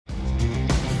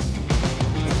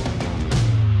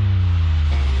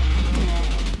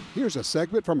Here's a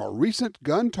segment from a recent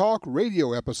Gun Talk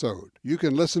radio episode. You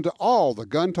can listen to all the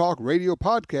Gun Talk radio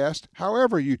podcasts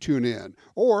however you tune in,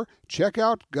 or check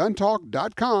out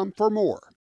guntalk.com for more.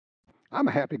 I'm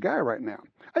a happy guy right now.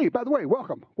 Hey, by the way,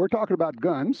 welcome. We're talking about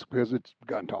guns because it's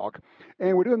Gun Talk,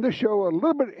 and we're doing this show a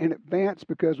little bit in advance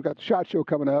because we've got the SHOT Show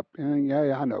coming up, and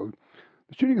yeah, I know.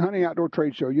 The Shooting, Hunting, Outdoor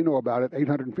Trade Show, you know about it,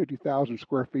 850,000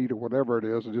 square feet or whatever it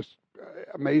is, just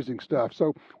amazing stuff.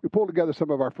 So we pulled together some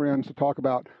of our friends to talk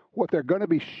about what they're going to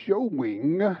be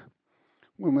showing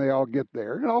when they all get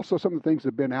there, and also some of the things that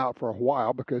have been out for a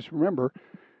while, because remember,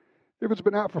 if it's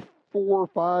been out for 4 or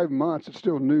 5 months, it's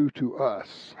still new to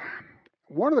us.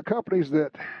 One of the companies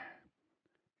that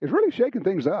is really shaking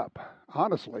things up,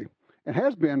 honestly, and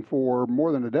has been for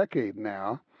more than a decade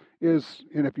now, is,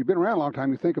 and if you've been around a long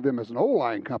time, you think of them as an old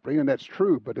line company, and that's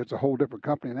true, but it's a whole different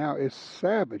company now, is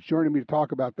Savage. Joining me to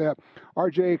talk about that,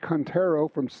 RJ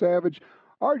Contorno from Savage.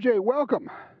 RJ, welcome.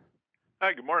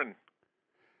 Hi, good morning.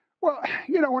 Well,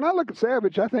 you know, when I look at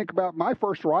Savage, I think about my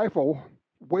first rifle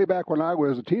way back when I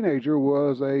was a teenager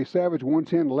was a Savage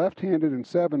 110 left-handed and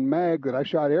 7 mag that I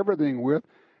shot everything with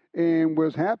and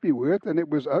was happy with, and it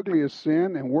was ugly as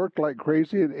sin and worked like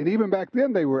crazy, and even back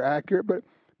then they were accurate, but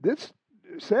this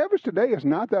Savage today is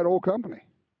not that old company.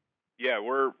 Yeah,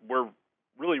 we're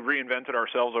really reinvented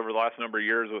ourselves over the last number of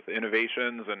years with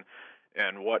innovations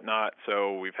and whatnot.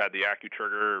 So we've had the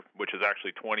AccuTrigger, which is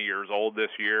actually 20 years old this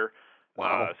year.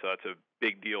 Wow. So that's a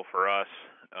big deal for us.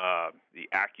 The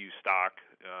AccuStock,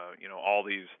 all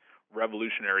these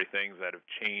revolutionary things that have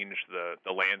changed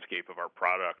the landscape of our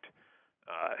product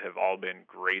have all been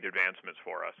great advancements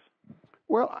for us.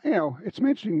 Well, you know, it's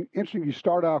interesting you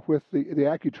start off with the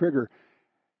AccuTrigger.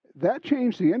 That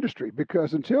changed the industry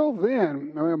because until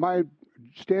then, I mean, my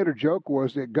standard joke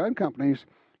was that gun companies,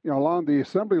 you know, along the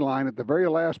assembly line, at the very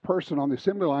last person on the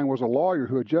assembly line was a lawyer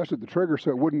who adjusted the trigger so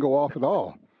it wouldn't go off at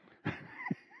all.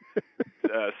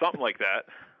 Something like that.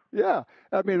 Yeah.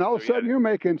 I mean, all of a sudden you're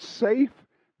making safe,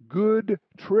 good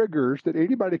triggers that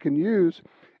anybody can use.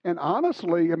 And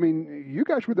honestly, I mean, you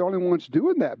guys were the only ones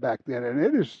doing that back then, and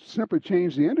it has simply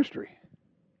changed the industry.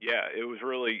 Yeah, it was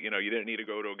really, you didn't need to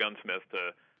go to a gunsmith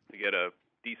to get a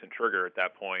decent trigger at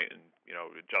that point and,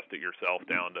 adjust it yourself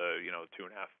down to, 2.5,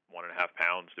 1.5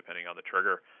 pounds, depending on the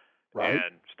trigger, right,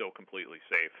 and still completely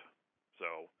safe.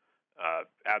 So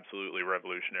absolutely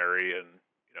revolutionary, and,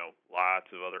 lots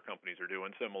of other companies are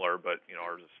doing similar, but,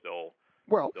 ours is still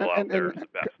out there as the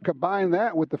best. Combine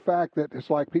that with the fact that it's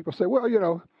like people say, well,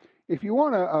 if you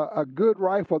want a good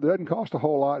rifle that doesn't cost a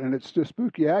whole lot and it's just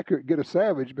spooky accurate, get a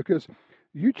Savage, because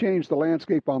you changed the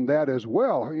landscape on that as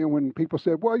well. When people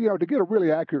said, well, to get a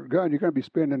really accurate gun, you're going to be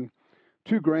spending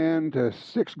 $2,000 to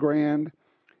 $6,000.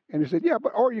 And you said, yeah,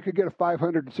 or you could get a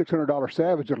 $500 to $600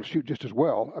 Savage that'll shoot just as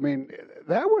well. I mean,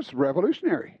 that was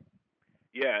revolutionary.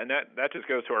 Yeah, and that just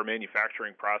goes to our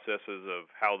manufacturing processes of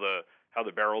how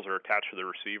the barrels are attached to the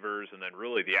receivers, and then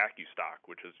really the AccuStock,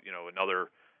 which is,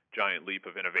 another giant leap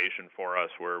of innovation for us,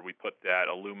 where we put that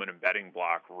aluminum bedding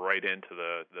block right into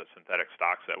the synthetic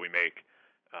stocks that we make.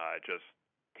 It just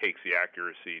takes the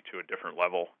accuracy to a different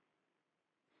level.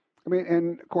 I mean,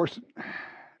 and of course,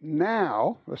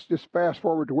 now, let's just fast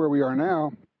forward to where we are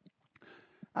now.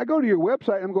 I go to your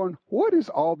website and I'm going, what is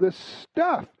all this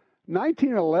stuff?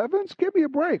 1911s? Give me a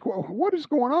break. What is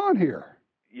going on here?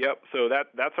 Yep. So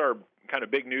that's our kind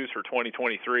of big news for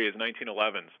 2023 is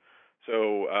 1911s.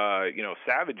 So,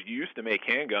 Savage used to make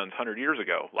handguns 100 years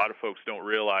ago. A lot of folks don't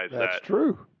realize that's that.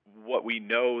 True. What we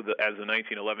know as the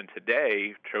 1911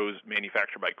 today,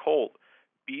 manufactured by Colt,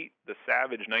 beat the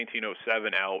Savage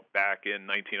 1907 out back in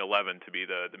 1911 to be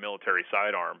the military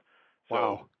sidearm. So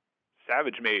wow.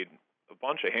 Savage made a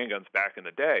bunch of handguns back in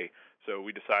the day. So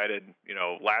we decided,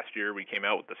 last year we came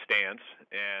out with the Stance,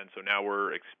 and so now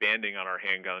we're expanding on our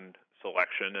handgun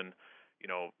selection and,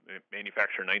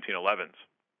 manufacture 1911s.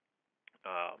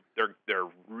 They're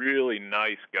really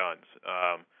nice guns.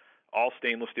 All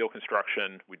stainless steel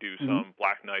construction. We do some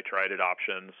black nitrided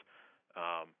options,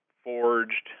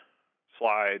 forged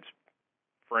slides,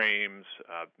 frames,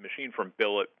 machined from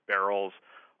billet barrels.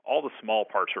 All the small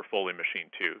parts are fully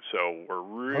machined too. So we're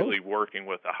really working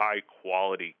with a high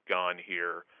quality gun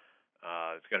here.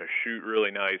 It's going to shoot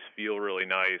really nice, feel really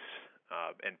nice,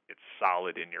 and it's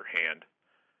solid in your hand.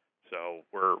 So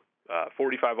we're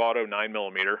 45 auto,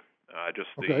 9mm.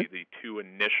 The two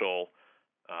initial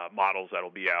models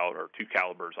that'll be out, or two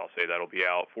calibers, I'll say, that'll be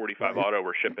out. 45 auto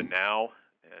we're shipping now,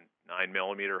 and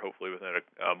 9mm hopefully within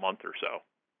a month or so.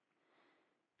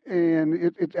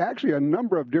 And it's actually a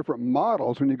number of different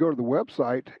models when you go to the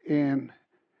website. And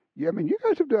Yeah, I mean, you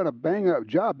guys have done a bang-up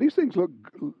job. These things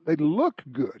they look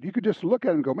good. You could just look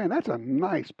at it and go, man, that's a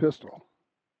nice pistol.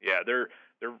 Yeah, they're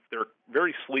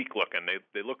very sleek looking.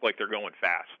 They look like they're going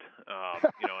fast.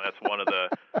 That's one of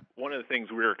the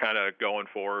things we were kind of going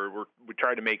for. We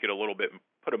tried to make it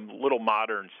put a little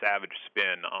modern Savage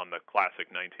spin on the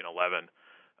classic 1911.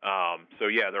 So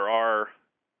yeah,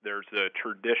 there's a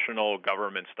traditional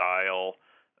government style.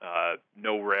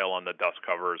 No rail on the dust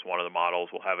cover is one of the models.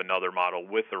 We'll have another model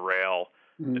with the rail,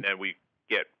 and then we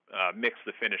get mix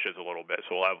the finishes a little bit.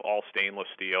 So we'll have all stainless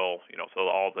steel, so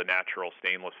all the natural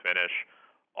stainless finish,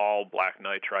 all black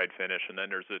nitride finish, and then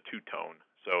there's a two-tone.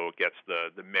 So it gets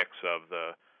the mix of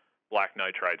the black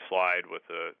nitride slide with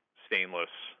the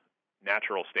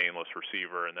natural stainless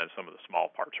receiver, and then some of the small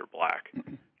parts are black.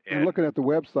 And looking at the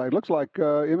website, looks like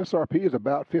MSRP is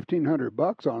about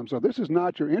 $1,500 on them. So this is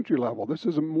not your entry level. This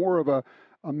is more of a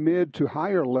mid to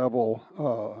higher level,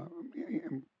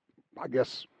 I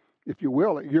guess, if you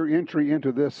will, your entry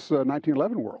into this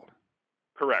 1911 world.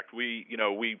 Correct. We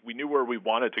knew where we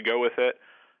wanted to go with it.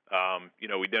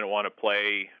 We didn't want to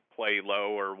play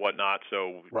low or whatnot.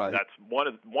 So That's one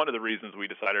of the reasons we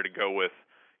decided to go with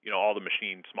all the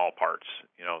machined small parts,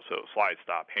 so slide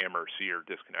stop, hammer, sear,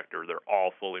 disconnector, they're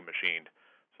all fully machined.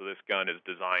 So this gun is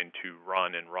designed to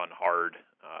run hard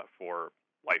for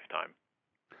lifetime.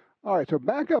 All right, so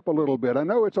back up a little bit. I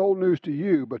know it's old news to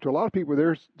you, but to a lot of people,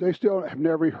 they still have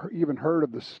never even heard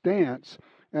of the stance,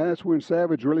 and that's when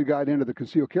Savage really got into the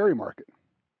concealed carry market.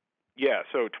 Yeah,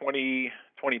 so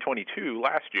 2022,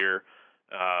 last year,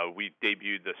 we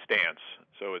debuted the stance.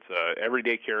 So it's a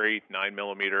everyday carry,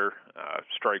 9mm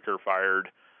striker fired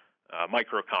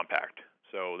micro compact.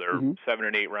 So they're 7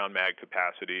 and 8 round mag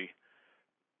capacity.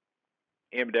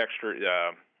 Ambidextrous,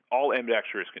 all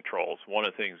ambidextrous controls. One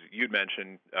of the things you'd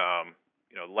mentioned,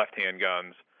 left-hand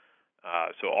guns.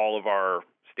 So all of our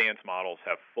stance models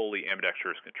have fully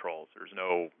ambidextrous controls. There's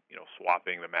no,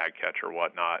 swapping the mag catch or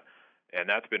whatnot, and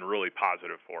that's been really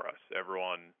positive for us.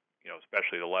 Everyone,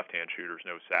 especially the left-hand shooters,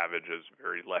 know Savage is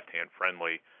very left-hand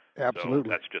friendly. Absolutely. So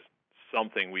that's just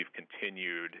something we've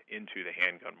continued into the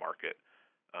handgun market.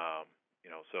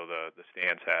 So the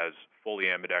stance has fully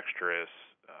ambidextrous,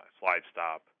 slide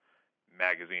stop,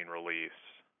 magazine release,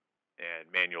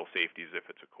 and manual safeties if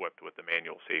it's equipped with the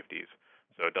manual safeties.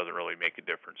 So it doesn't really make a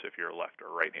difference if you're a left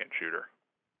or right-hand shooter.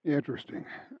 Interesting.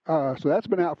 So that's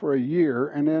been out for a year,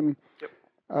 and then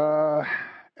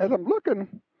as I'm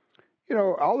looking,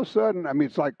 all of a sudden, I mean,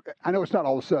 it's like, I know it's not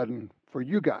all of a sudden for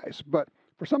you guys, but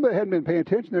for somebody that hadn't been paying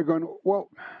attention, they're going, well,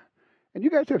 and you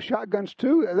guys have shotguns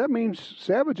too? That means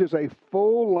Savage is a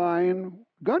full-line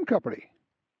gun company.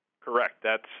 Correct.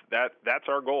 That's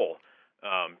our goal.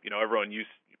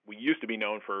 We used to be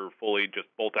known for fully just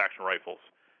bolt-action rifles.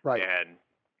 Right. And,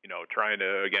 trying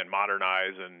to, again,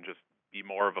 modernize and just be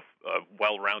more of a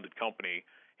well-rounded company,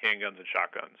 handguns and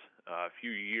shotguns. A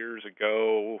few years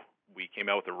ago, we came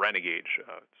out with the Renegade.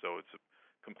 So it's a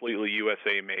completely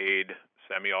USA-made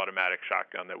semi-automatic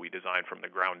shotgun that we designed from the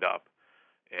ground up.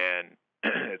 And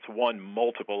it's won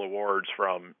multiple awards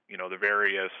from, the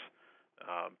various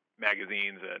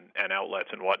magazines and outlets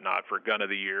and whatnot for Gun of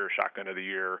the Year, Shotgun of the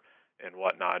Year, and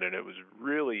whatnot. And it was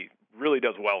really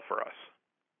does well for us.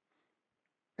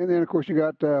 And then, of course, you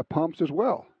got pumps as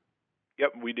well.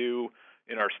 Yep, we do.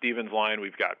 In our Stevens line,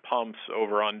 we've got pumps,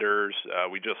 over-unders.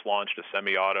 We just launched a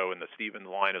semi-auto in the Stevens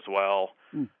line as well.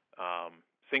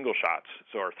 Single shots.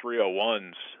 So our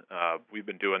 301s, we've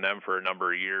been doing them for a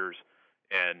number of years.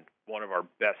 And one of our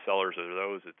best sellers of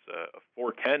those, it's a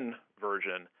 410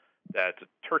 version that's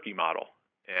a turkey model.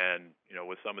 And,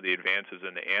 with some of the advances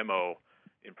in the ammo,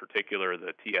 in particular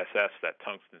the TSS, that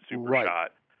tungsten super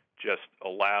shot, just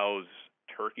allows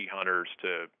turkey hunters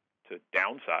to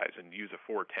downsize and use a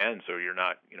 410, so you're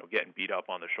not, getting beat up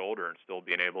on the shoulder and still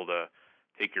being able to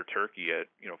take your turkey at,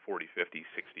 40, 50,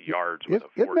 60 yards with a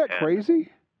 410. Isn't that crazy?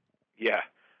 Yeah.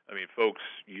 I mean, folks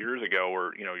years ago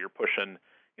were, you're pushing,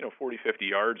 40, 50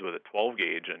 yards with a 12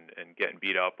 gauge and getting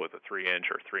beat up with a 3-inch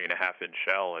or 3.5-inch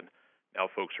shell. And now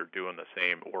folks are doing the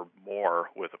same or more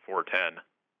with a 410.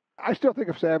 I still think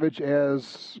of Savage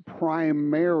as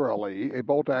primarily a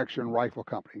bolt-action rifle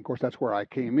company. Of course, that's where I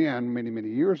came in many, many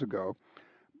years ago.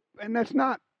 And that's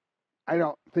not, I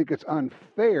don't think it's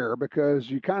unfair,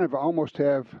 because you kind of almost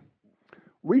have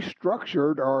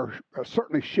restructured or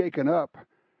certainly shaken up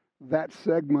that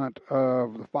segment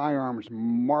of the firearms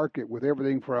market with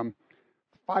everything from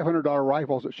 $500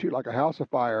 rifles that shoot like a house of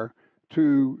fire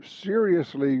to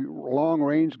seriously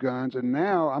long-range guns. And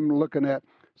now I'm looking at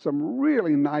some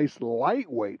really nice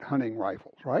lightweight hunting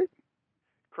rifles, right?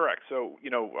 Correct. So,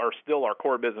 our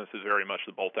core business is very much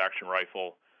the bolt-action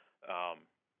rifle.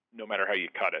 no matter how you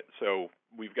cut it. So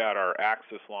we've got our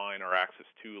Axis line, our Axis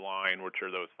 2 line, which are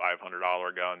those $500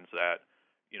 guns that,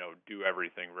 do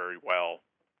everything very well.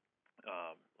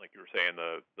 Like you were saying,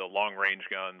 the long-range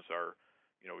guns are,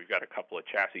 we've got a couple of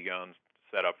chassis guns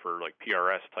set up for like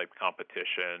PRS-type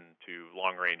competition to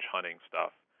long-range hunting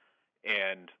stuff.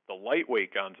 And the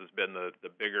lightweight guns has been the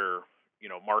bigger,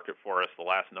 market for us the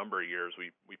last number of years.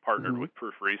 We partnered with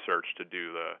Proof Research to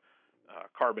do the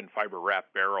carbon fiber wrap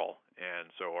barrel, and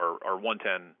so our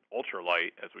 110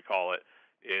 ultralight, as we call it,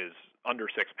 is under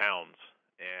 6 pounds,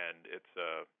 and it's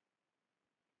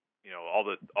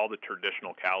all the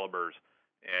traditional calibers,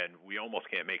 and we almost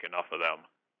can't make enough of them.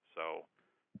 So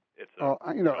it's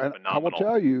and I will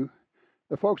tell you,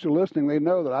 the folks who are listening, they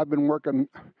know that I've been working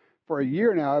for a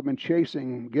year now. I've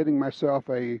been getting myself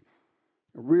a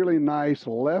really nice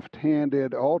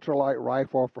left-handed ultralight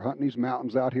rifle for hunting these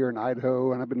mountains out here in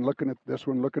Idaho, and I've been looking at this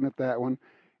one, looking at that one.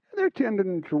 And they're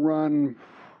tending to run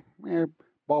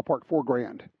ballpark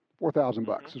 $4,000,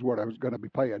 $4,000 is what I was going to be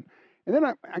paying. And then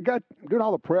I got doing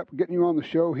all the prep, getting you on the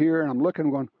show here, and I'm looking,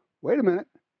 going, wait a minute,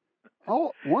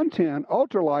 110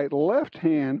 ultralight left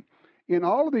hand in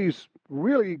all of these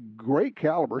really great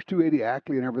calibers, 280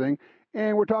 Ackley and everything,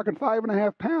 and we're talking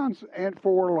 5.5 pounds, and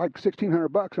for like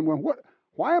 $1,600. I'm going, what?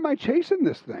 Why am I chasing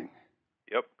this thing?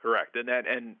 Yep, correct. And that,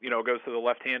 it goes to the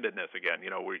left-handedness again.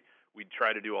 We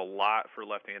try to do a lot for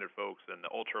left-handed folks, and the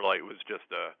ultralight was just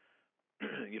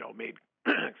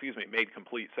made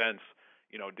complete sense,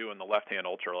 doing the left-hand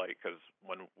ultralight, because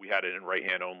when we had it in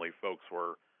right-hand only, folks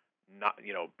were not,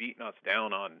 beating us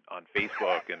down on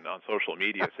Facebook and on social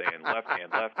media saying left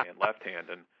hand, left hand, left hand,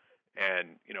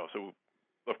 and so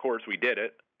of course we did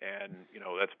it, and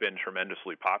that's been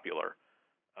tremendously popular.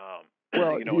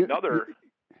 Sorry.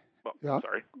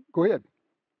 Go ahead.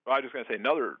 Well, I was just going to say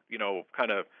another,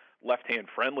 kind of left-hand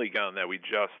friendly gun that we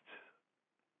just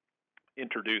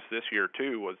introduced this year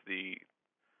too was the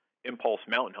Impulse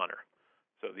Mountain Hunter.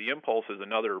 So the Impulse is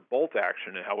another bolt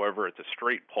action, however, it's a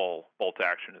straight pull bolt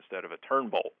action instead of a turn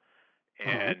bolt.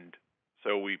 And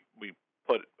so we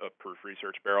put a Proof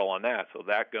Research barrel on that. So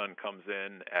that gun comes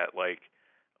in at I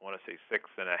want to say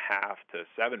 6.5 to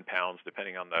 7 pounds,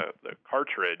 depending on the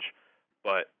cartridge,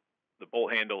 but the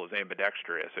bolt handle is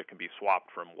ambidextrous. It can be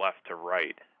swapped from left to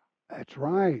right. That's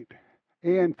right.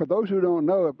 And for those who don't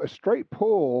know, a straight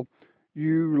pull,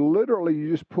 you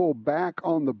just pull back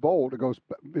on the bolt. It goes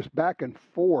just back and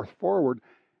forward,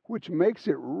 which makes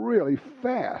it really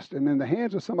fast. And in the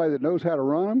hands of somebody that knows how to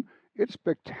run them, it's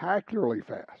spectacularly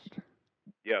fast.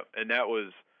 Yeah, and that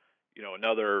was,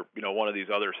 another, one of these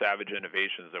other savage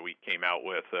innovations that we came out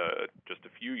with just a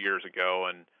few years ago,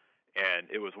 and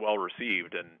it was well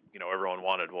received, and everyone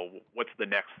wanted, well, what's the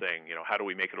next thing? How do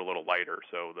we make it a little lighter?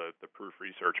 So the Proof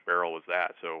Research barrel was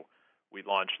that. So we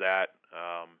launched that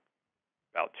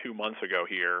about 2 months ago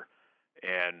here,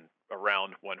 and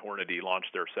around when Hornady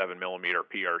launched their 7mm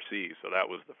PRC. So that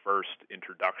was the first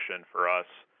introduction for us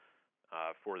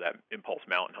for that Impulse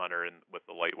Mountain Hunter and with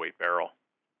the lightweight barrel.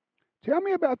 Tell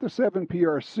me about the 7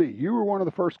 PRC. You were one of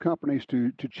the first companies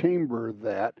to chamber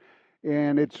that,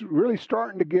 and it's really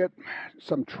starting to get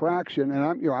some traction. And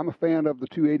I'm a fan of the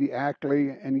 280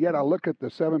 Ackley, and yet I look at the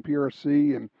 7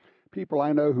 PRC, and people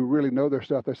I know who really know their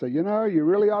stuff, they say, you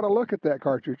really ought to look at that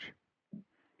cartridge.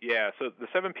 Yeah, so the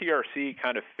 7 PRC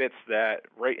kind of fits that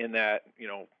right in that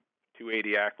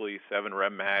 280 Ackley, 7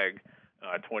 Rem Mag,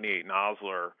 28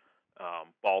 Nosler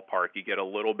ballpark. You get a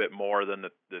little bit more than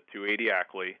the 280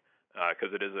 Ackley,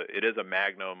 because it is a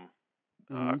Magnum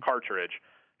cartridge.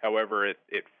 However, it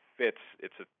fits.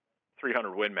 It's a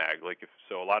 300 Win Mag.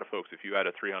 So a lot of folks, if you had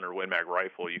a 300 Win Mag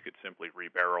rifle, you could simply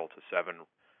rebarrel to 7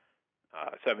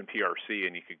 PRC,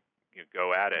 and you could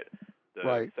go at it.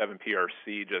 The 7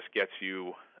 PRC just gets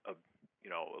you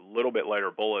a little bit lighter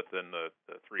bullet than the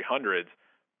 300s,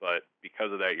 but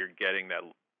because of that, you're getting that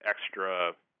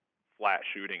extra flat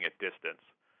shooting at distance.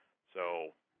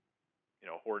 So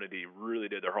Hornady really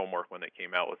did their homework when they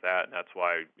came out with that, and that's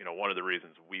why, one of the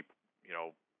reasons we,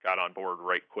 got on board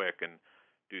right quick and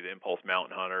do the Impulse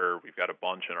Mountain Hunter. We've got a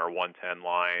bunch in our 110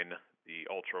 line. The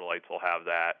ultralights will have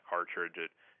that cartridge.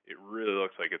 It really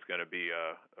looks like it's going to be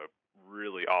a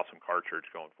really awesome cartridge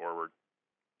going forward.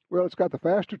 Well, it's got the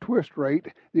faster twist rate.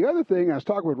 The other thing, I was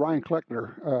talking with Ryan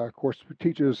Kleckner, of course, who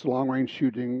teaches long-range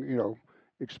shooting,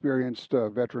 experienced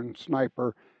veteran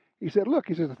sniper. He said,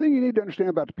 the thing you need to understand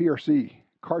about the PRC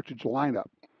cartridge lineup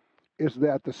is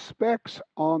that the specs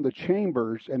on the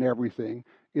chambers and everything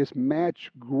is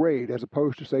match grade, as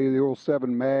opposed to, say, the old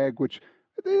 7 Mag, which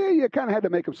you kind of had to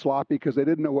make them sloppy because they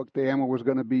didn't know what the ammo was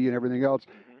going to be and everything else.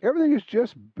 Everything is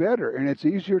just better, and it's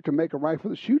easier to make a rifle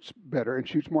that shoots better and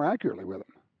shoots more accurately with them.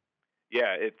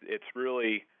 Yeah, it's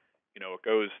really, it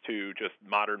goes to just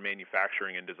modern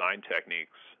manufacturing and design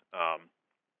techniques.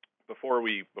 Before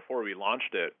we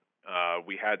launched it,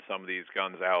 we had some of these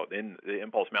guns out in the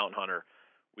Impulse Mountain Hunter.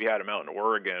 We had them out in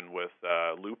Oregon with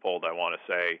Leupold, I want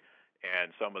to say,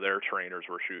 and some of their trainers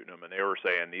were shooting them, and they were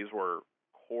saying these were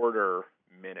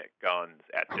quarter-minute guns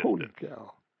at distance.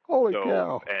 Holy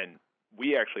cow! And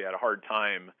we actually had a hard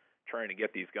time trying to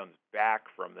get these guns back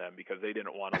from them because they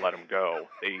didn't want to let them go.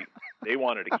 They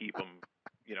wanted to keep them,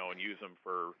 and use them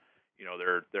for,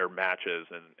 their matches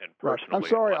and personally. Right. I'm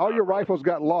sorry, all your rifles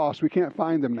got lost. We can't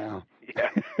find them now. Yeah,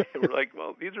 we're like,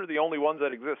 well, these are the only ones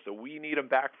that exist, so we need them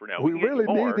back for now. We really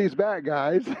need these back,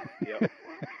 guys. Yep.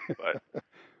 But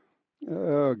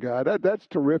oh God, that's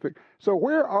terrific. So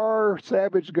where are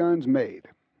Savage guns made?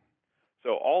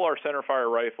 So all our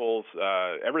centerfire rifles,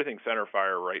 everything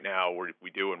centerfire right now, we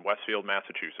do in Westfield,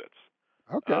 Massachusetts.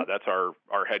 Okay. That's our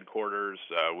headquarters.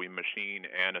 We machine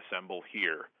and assemble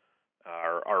here.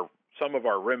 Some of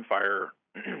our rimfire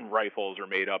rifles are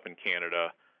made up in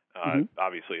Canada.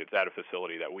 Obviously, it's at a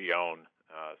facility that we own.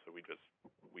 So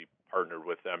we partnered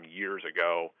with them years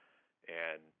ago,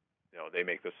 and they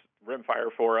make this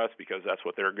rimfire for us because that's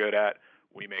what they're good at.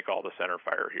 We make all the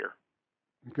centerfire here.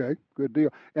 Okay, good deal.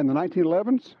 And the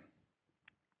 1911s?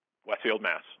 Westfield,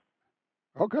 Mass.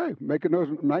 Okay, making those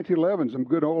 1911s, some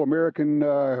good old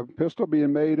American pistol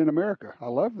being made in America. I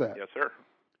love that. Yes, sir.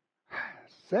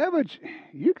 Savage,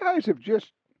 you guys have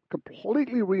just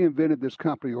completely reinvented this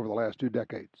company over the last 2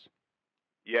 decades.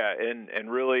 Yeah,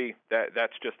 and really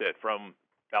that's just it. From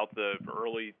about the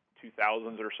early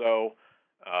 2000s or so,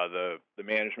 the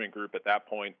management group at that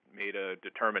point made a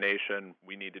determination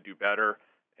we need to do better,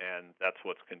 and that's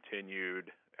what's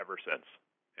continued ever since.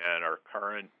 And our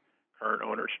current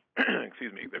owners,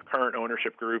 the current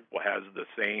ownership group has the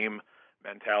same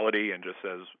mentality and just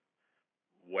says,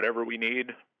 whatever we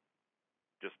need,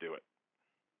 just do it.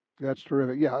 That's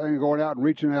terrific. Yeah, and going out and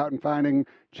reaching out and finding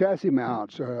chassis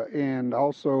mounts and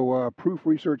also proof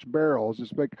research barrels.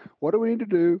 It's like, what do we need to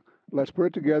do? Let's put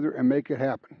it together and make it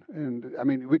happen. And I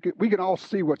mean, we can all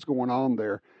see what's going on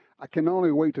there. I can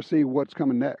only wait to see what's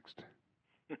coming next.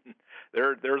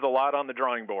 There's a lot on the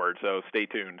drawing board, so stay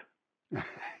tuned.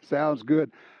 Sounds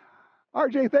good.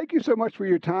 RJ, thank you so much for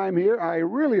your time here. I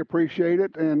really appreciate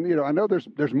it. And, I know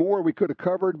there's more we could have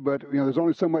covered, but, there's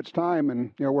only so much time,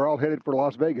 and, we're all headed for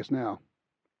Las Vegas now.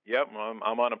 Yep,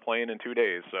 I'm on a plane in 2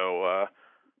 days, so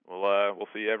we'll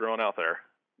see everyone out there.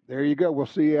 There you go. We'll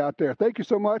see you out there. Thank you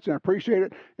so much, and I appreciate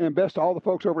it. And best to all the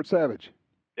folks over at Savage.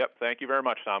 Yep, thank you very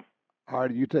much, Tom. All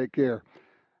right, you take care.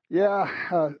 Yeah,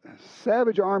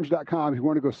 SavageArms.com if you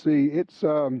want to go see. It's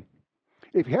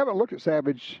if you haven't looked at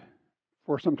Savage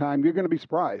for some time, you're going to be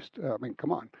surprised. I mean,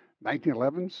 come on,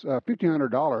 1911s,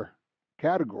 $1,500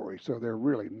 category, so they're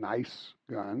really nice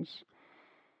guns.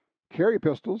 Carry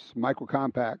pistols, micro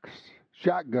compacts,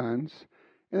 shotguns,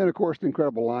 and then, of course, the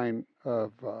incredible line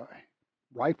of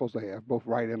rifles they have, both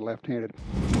right and left-handed.